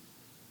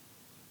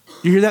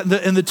 You hear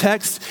that in the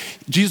text?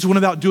 Jesus went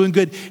about doing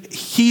good,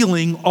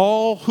 healing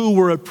all who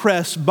were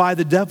oppressed by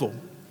the devil.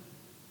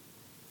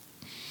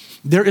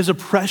 There is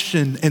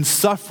oppression and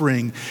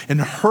suffering and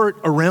hurt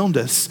around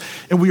us,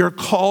 and we are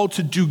called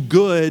to do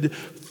good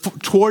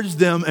towards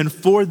them and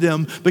for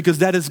them because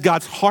that is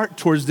God's heart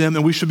towards them,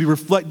 and we should be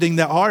reflecting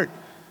that heart.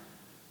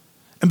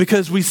 And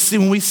because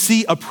when we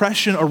see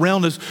oppression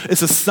around us,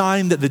 it's a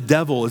sign that the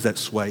devil is at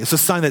sway. It's a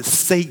sign that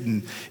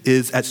Satan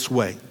is at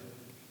sway.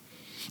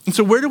 And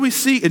so where do we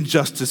see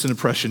injustice and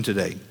oppression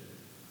today?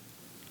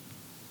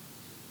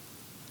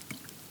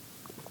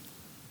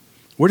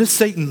 Where does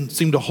Satan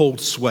seem to hold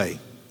sway?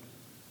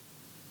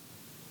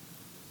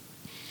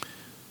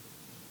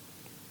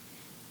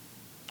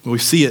 We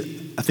see it,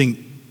 I think,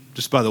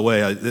 just by the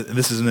way,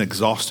 this is an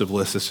exhaustive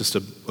list. It's just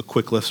a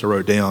quick list I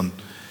wrote down.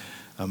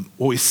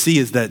 What we see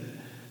is that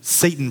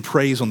Satan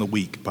preys on the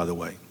weak, by the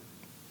way.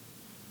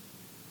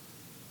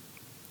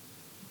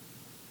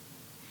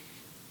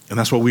 And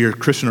that's what we as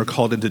Christians are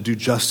called in to do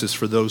justice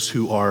for those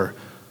who are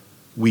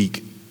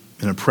weak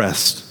and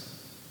oppressed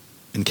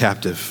and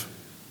captive.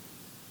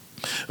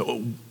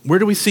 Where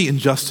do we see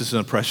injustice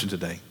and oppression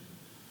today?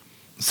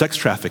 Sex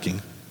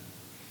trafficking.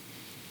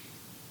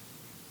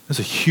 There's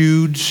a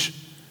huge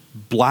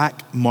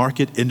black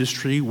market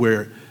industry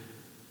where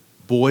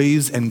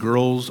boys and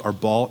girls are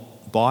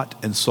bought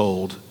and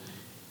sold.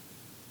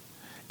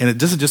 And it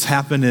doesn't just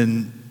happen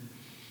in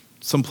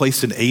some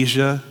place in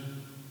Asia.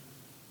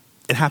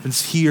 It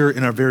happens here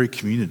in our very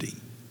community.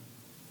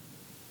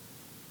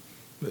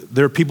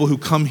 There are people who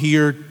come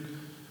here,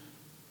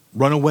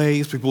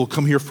 runaways, people who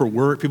come here for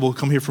work, people who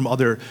come here from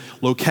other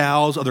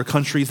locales, other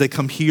countries. They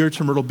come here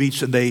to Myrtle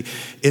Beach and they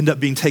end up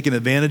being taken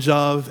advantage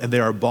of, and they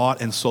are bought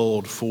and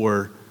sold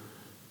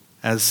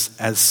as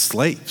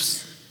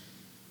slaves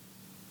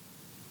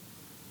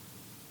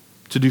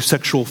to do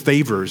sexual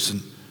favors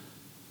and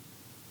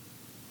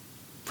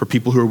for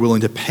people who are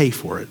willing to pay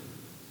for it.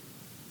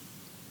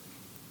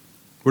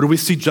 Where do we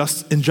see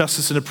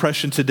injustice and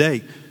oppression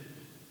today?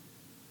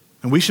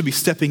 And we should be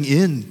stepping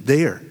in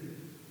there.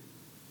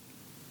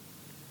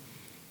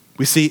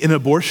 We see in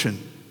abortion,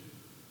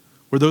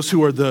 where those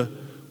who are the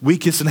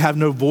weakest and have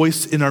no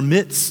voice in our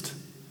midst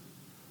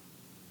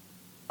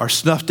are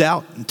snuffed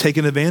out and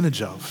taken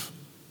advantage of.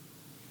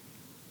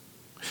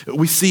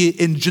 We see it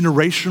in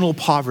generational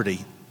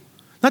poverty.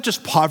 Not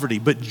just poverty,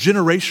 but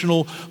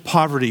generational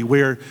poverty,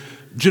 where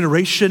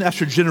generation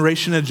after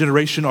generation and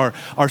generation are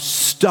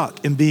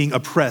stuck in being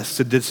oppressed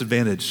and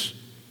disadvantaged.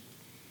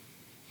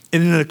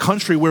 And in a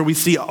country where we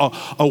see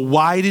a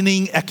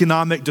widening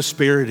economic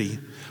disparity,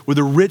 where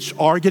the rich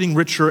are getting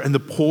richer and the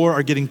poor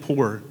are getting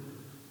poorer.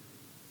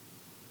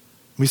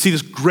 We see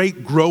this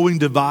great growing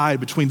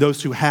divide between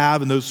those who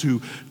have and those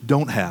who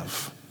don't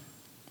have.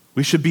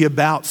 We should be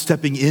about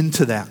stepping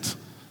into that.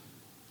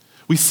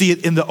 We see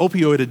it in the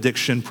opioid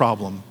addiction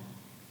problem,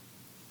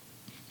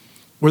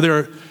 where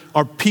there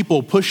are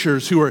people,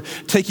 pushers, who are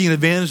taking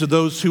advantage of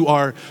those who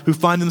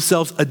find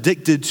themselves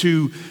addicted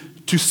to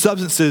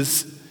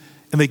substances,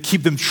 and they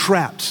keep them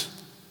trapped.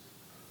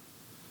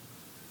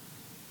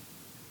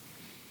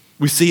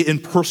 We see it in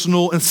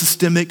personal and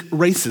systemic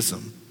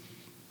racism.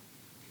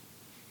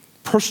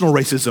 Personal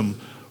racism,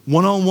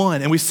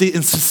 one-on-one, and we see it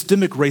in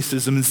systemic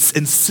racism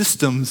and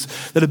systems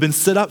that have been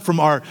set up from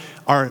our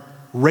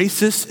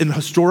racist and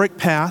historic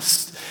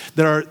past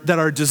that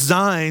are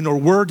designed or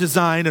were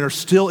designed and are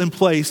still in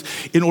place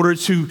in order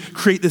to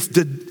create this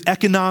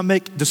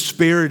economic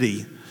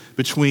disparity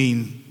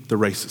between the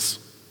races.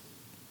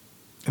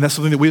 And that's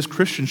something that we as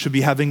Christians should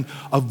be having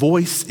a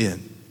voice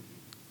in.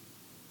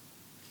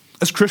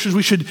 As Christians,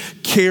 we should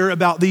care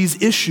about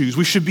these issues.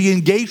 We should be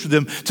engaged with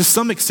them to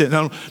some extent.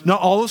 Now, not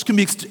all of us can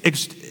be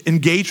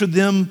engaged with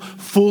them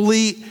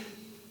fully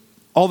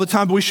all the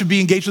time, but we should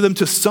be engaged with them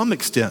to some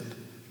extent.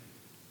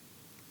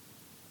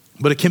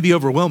 But it can be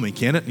overwhelming,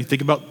 can't it? You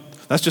think about,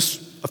 that's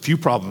just a few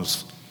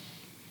problems,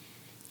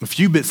 a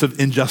few bits of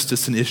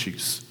injustice and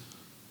issues.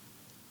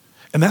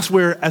 And that's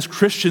where, as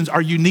Christians,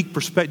 our unique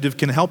perspective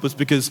can help us,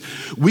 because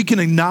we can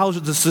acknowledge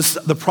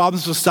that the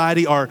problems of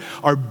society are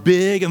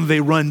big and they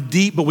run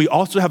deep, but we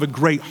also have a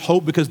great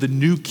hope because the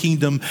new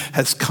kingdom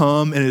has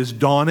come and is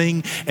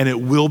dawning, and it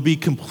will be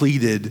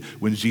completed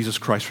when Jesus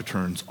Christ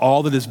returns.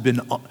 All that has been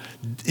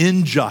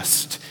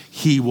unjust,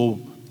 he will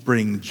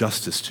bring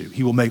justice to.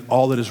 He will make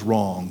all that is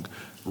wrong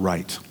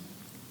right.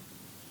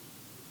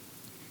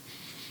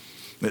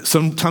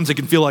 Sometimes it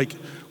can feel like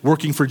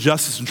working for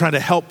justice and trying to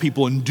help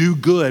people and do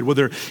good,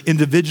 whether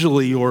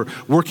individually or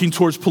working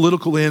towards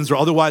political ends or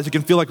otherwise. It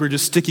can feel like we're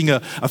just sticking a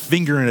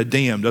finger in a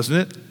dam, doesn't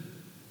it?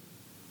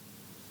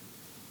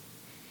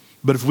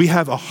 But if we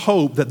have a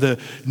hope that the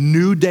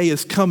new day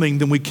is coming,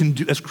 then we can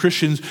do, as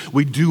Christians,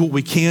 we do what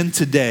we can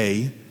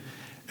today,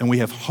 and we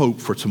have hope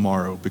for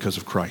tomorrow because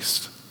of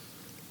Christ.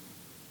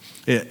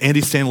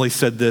 Andy Stanley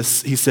said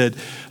this. He said,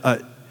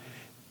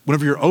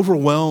 whenever you're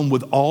overwhelmed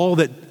with all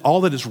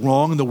that is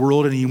wrong in the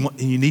world and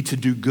you need to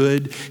do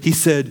good, he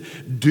said,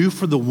 do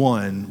for the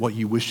one what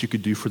you wish you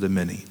could do for the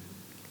many.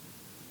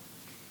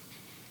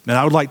 And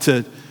I would like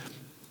to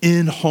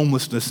in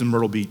homelessness in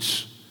Myrtle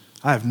Beach.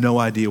 I have no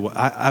idea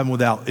I'm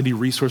without any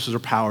resources or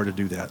power to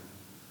do that.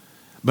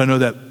 But I know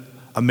that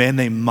a man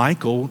named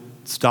Michael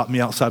stopped me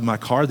outside my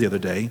car the other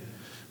day.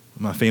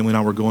 My family and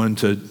I were going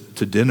to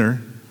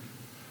dinner,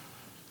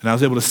 and I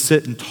was able to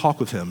sit and talk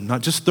with him,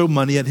 not just throw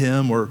money at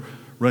him or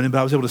run him, but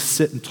I was able to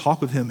sit and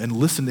talk with him and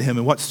listen to him.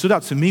 And what stood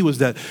out to me was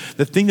that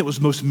the thing that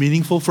was most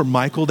meaningful for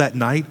Michael that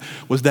night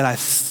was that I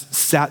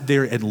sat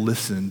there and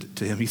listened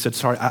to him. He said,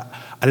 sorry, I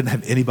didn't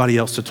have anybody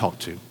else to talk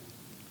to.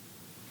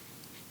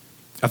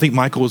 I think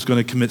Michael was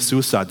going to commit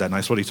suicide that night.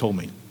 That's what he told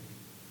me.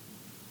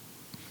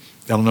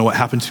 I don't know what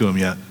happened to him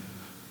yet.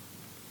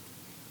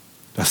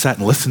 I sat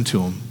and listened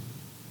to him.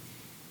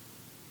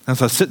 And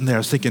as I was sitting there, I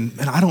was thinking,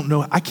 man, I don't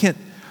know.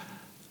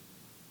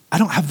 I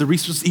don't have the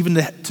resources even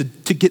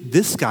to get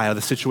this guy out of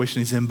the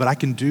situation he's in, but I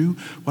can do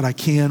what I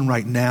can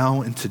right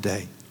now and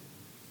today.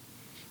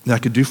 And I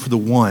could do for the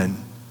one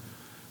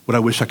what I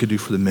wish I could do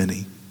for the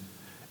many.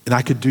 And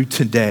I could do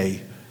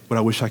today what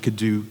I wish I could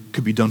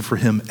be done for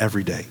him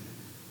every day.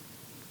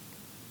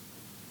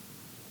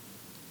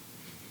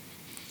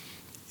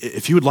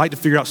 If you would like to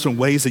figure out some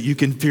ways that you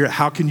can figure out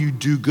how can you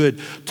do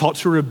good, talk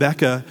to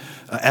Rebecca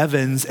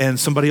Evans and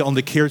somebody on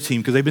the care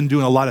team, because they've been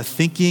doing a lot of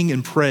thinking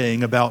and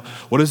praying about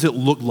what does it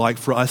look like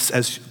for us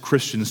as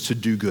Christians to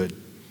do good.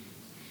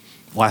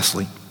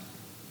 Lastly,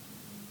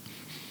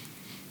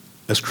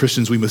 as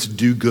Christians, we must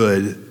do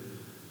good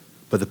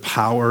by the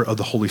power of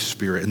the Holy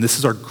Spirit. And this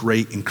is our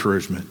great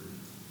encouragement.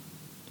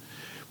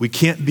 We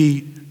can't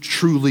be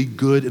truly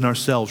good in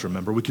ourselves,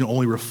 remember. We can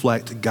only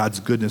reflect God's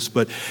goodness.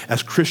 But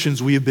as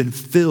Christians, we have been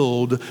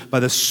filled by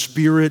the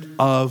Spirit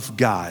of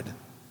God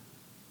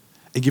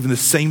and given the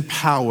same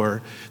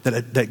power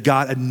that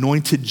God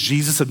anointed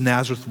Jesus of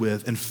Nazareth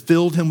with and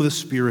filled him with the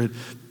Spirit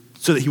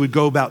so that he would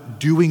go about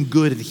doing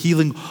good and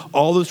healing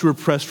all those who were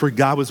oppressed, for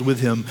God was with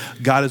him.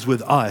 God is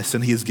with us,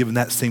 and he has given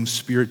that same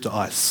Spirit to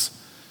us.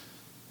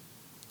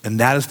 And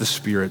that is the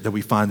Spirit that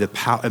we find the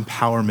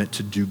empowerment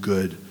to do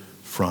good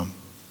from.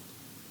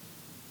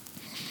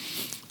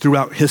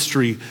 Throughout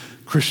history,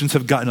 Christians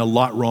have gotten a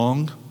lot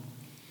wrong,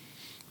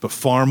 but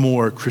far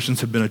more,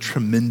 Christians have been a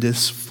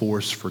tremendous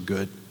force for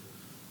good.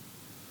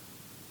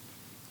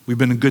 We've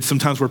been in good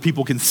sometimes where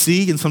people can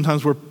see, and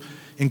sometimes we're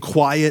in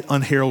quiet,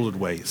 unheralded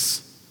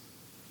ways.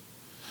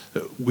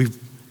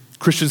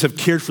 Christians have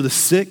cared for the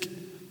sick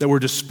that were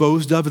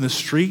disposed of in the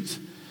street,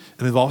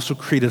 and they've also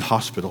created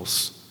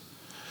hospitals.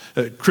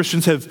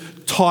 Christians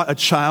have taught a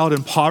child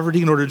in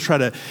poverty in order to try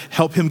to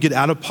help him get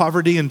out of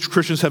poverty, and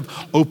Christians have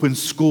opened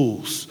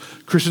schools.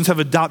 Christians have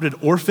adopted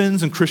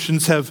orphans, and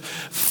Christians have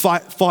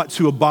fought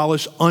to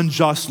abolish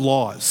unjust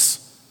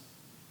laws.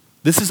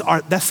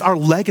 That's our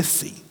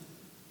legacy.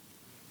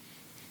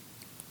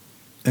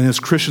 And as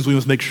Christians, we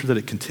must make sure that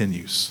it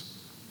continues.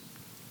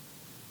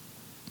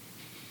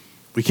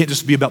 We can't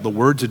just be about the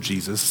words of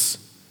Jesus.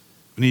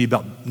 We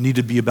need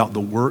to be about the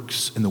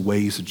works and the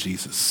ways of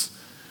Jesus,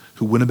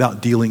 who went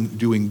about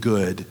doing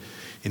good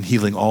and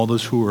healing all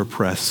those who were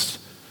oppressed,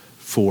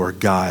 for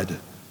God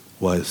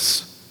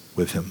was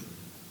with him.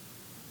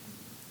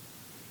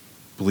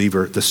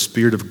 Believer, the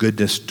Spirit of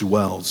goodness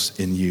dwells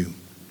in you.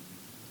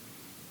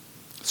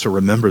 So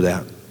remember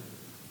that.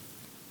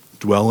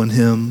 Dwell in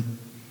him,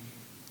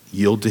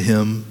 yield to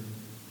him,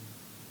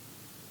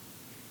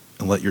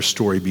 and let your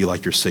story be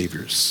like your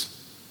Savior's,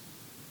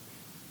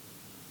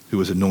 who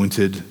was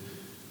anointed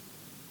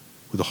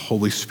with the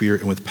Holy Spirit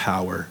and with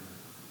power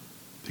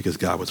because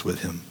God was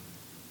with him.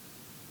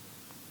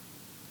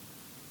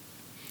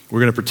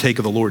 We're going to partake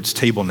of the Lord's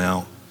table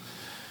now.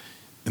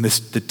 And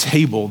the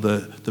table,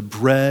 the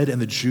bread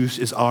and the juice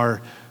is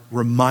our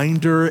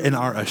reminder and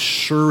our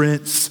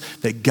assurance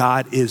that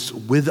God is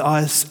with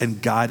us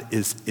and God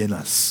is in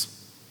us.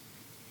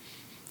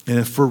 And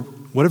if for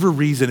whatever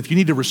reason, if you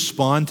need to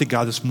respond to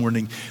God this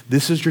morning,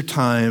 this is your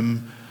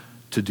time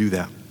to do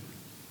that.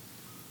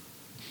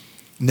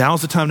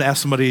 Now's the time to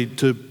ask somebody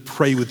to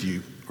pray with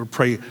you or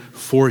pray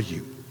for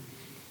you.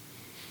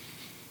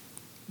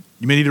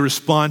 You may need to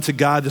respond to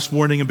God this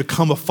morning and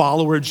become a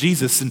follower of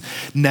Jesus. And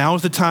now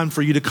is the time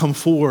for you to come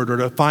forward or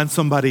to find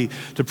somebody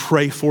to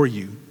pray for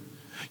you.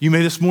 You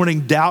may this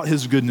morning doubt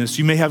his goodness.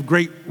 You may have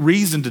great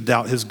reason to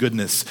doubt his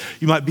goodness.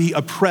 You might be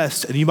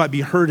oppressed and you might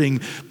be hurting,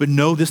 but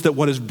know this, that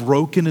what is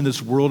broken in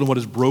this world and what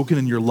is broken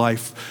in your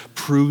life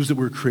proves that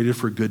we're created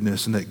for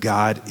goodness and that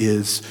God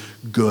is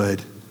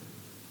good.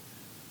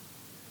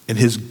 And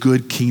his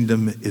good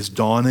kingdom is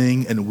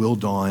dawning and will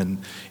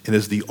dawn and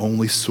is the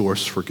only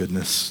source for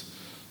goodness.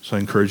 So I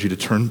encourage you to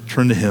turn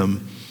to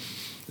him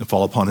and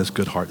fall upon his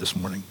good heart this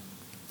morning.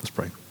 Let's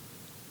pray.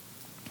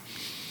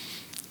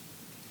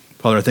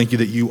 Father, I thank you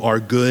that you are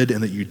good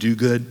and that you do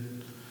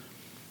good.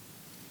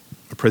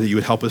 I pray that you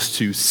would help us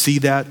to see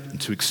that and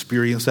to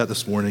experience that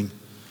this morning.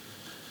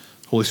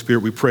 Holy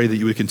Spirit, we pray that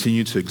you would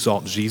continue to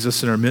exalt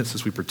Jesus in our midst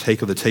as we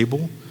partake of the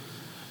table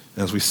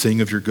and as we sing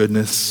of your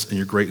goodness and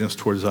your greatness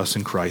towards us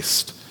in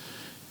Christ.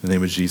 In the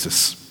name of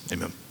Jesus,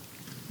 amen.